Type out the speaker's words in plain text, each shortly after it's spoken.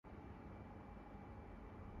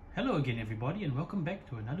Hello again everybody and welcome back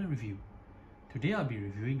to another review. Today I'll be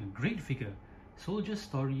reviewing a great figure, Soldier's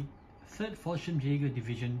Story, 3rd Fallschirmjäger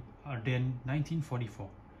Division, Ardennes 1944.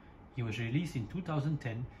 He was released in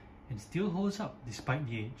 2010 and still holds up despite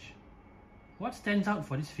the age. What stands out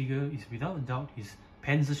for this figure is without a doubt his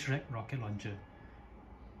Panzerschreck rocket launcher.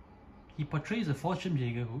 He portrays a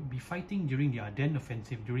Fallschirmjäger who would be fighting during the Ardennes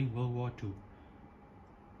offensive during World War II.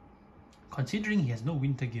 Considering he has no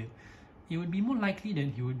winter gear, it would be more likely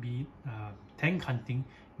that he would be tank hunting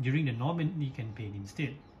during the Normandy campaign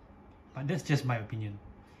instead. But that's just my opinion.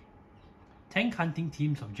 Tank hunting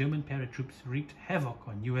teams of German paratroops wreaked havoc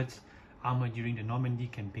on US armor during the Normandy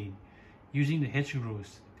campaign, using the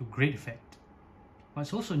hedgerows to great effect.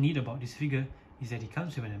 What's also neat about this figure is that he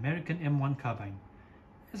comes with an American M1 carbine.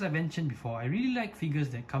 As I mentioned before, I really like figures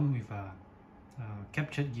that come with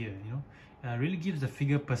captured gear, really gives the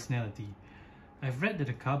figure personality. I've read that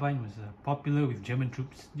the carbine was popular with German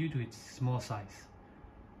troops due to its small size.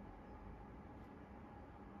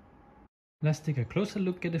 Let's take a closer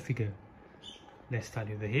look at the figure. Let's start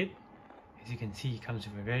with the head. As you can see, he comes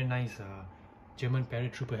with a very nice German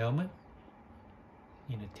paratrooper helmet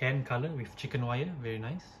in a tan color with chicken wire, very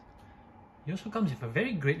nice. He also comes with a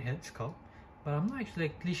very great head sculpt, but I'm not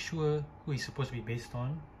exactly sure who he's supposed to be based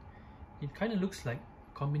on. It kind of looks like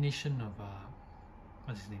a combination of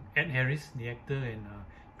what's his name? Ed Harris, the actor, and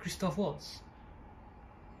Christoph Waltz.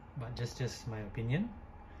 But just my opinion.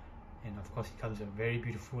 And of course, he comes with a very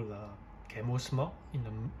beautiful camo smock in the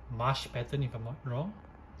marsh pattern, if I'm not wrong.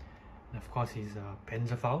 And of course, his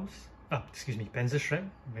Panzerschreck,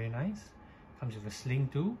 very nice. Comes with a sling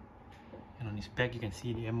too. And on his back, you can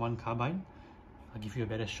see the M1 carbine. I'll give you a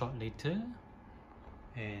better shot later.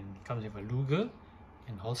 And it comes with a Luger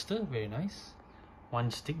and holster, very nice. One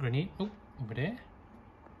stick grenade, over there.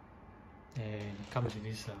 And it comes with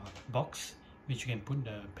this box which you can put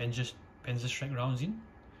the Panzerschreck rounds in.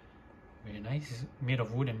 Very nice, it's made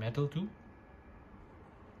of wood and metal too.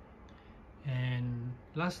 And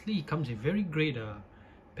lastly, it comes with very great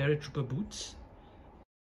paratrooper boots.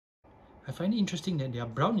 I find it interesting that they are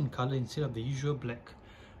brown in color instead of the usual black.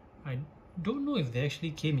 I don't know if they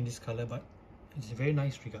actually came in this color, but it's very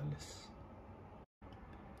nice regardless.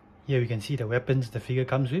 Here we can see the weapons the figure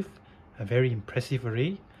comes with, a very impressive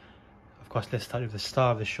array. Of course, let's start with the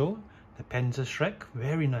star of the show, the Panzerschreck,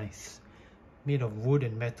 very nice. Made of wood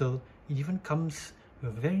and metal. It even comes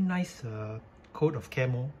with a very nice coat of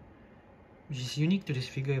camo, which is unique to this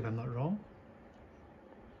figure if I'm not wrong.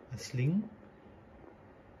 A sling,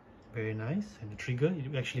 very nice, and the trigger,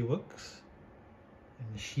 it actually works. And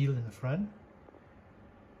the shield in the front.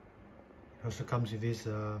 It also comes with this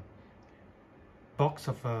box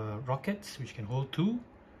of rockets, which can hold 2,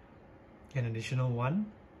 an additional 1.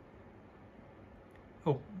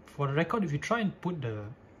 Oh, for the record, if you try and put the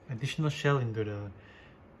additional shell into the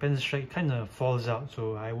Panzerschreck, it kind of falls out,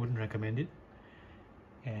 so I wouldn't recommend it.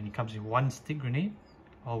 And it comes with 1 stick grenade,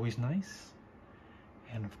 always nice.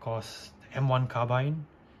 And of course, the M1 carbine,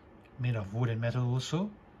 made of wood and metal also.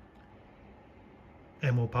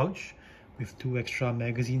 Ammo pouch with 2 extra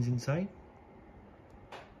magazines inside.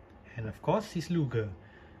 And of course, his Luger,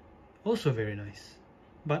 also very nice.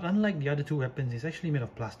 But unlike the other 2 weapons, it's actually made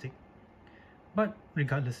of plastic. But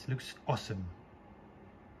regardless, it looks awesome.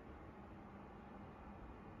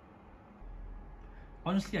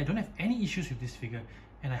 Honestly, I don't have any issues with this figure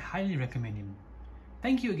and I highly recommend him.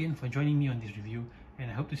 Thank you again for joining me on this review and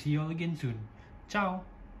I hope to see you all again soon. Ciao!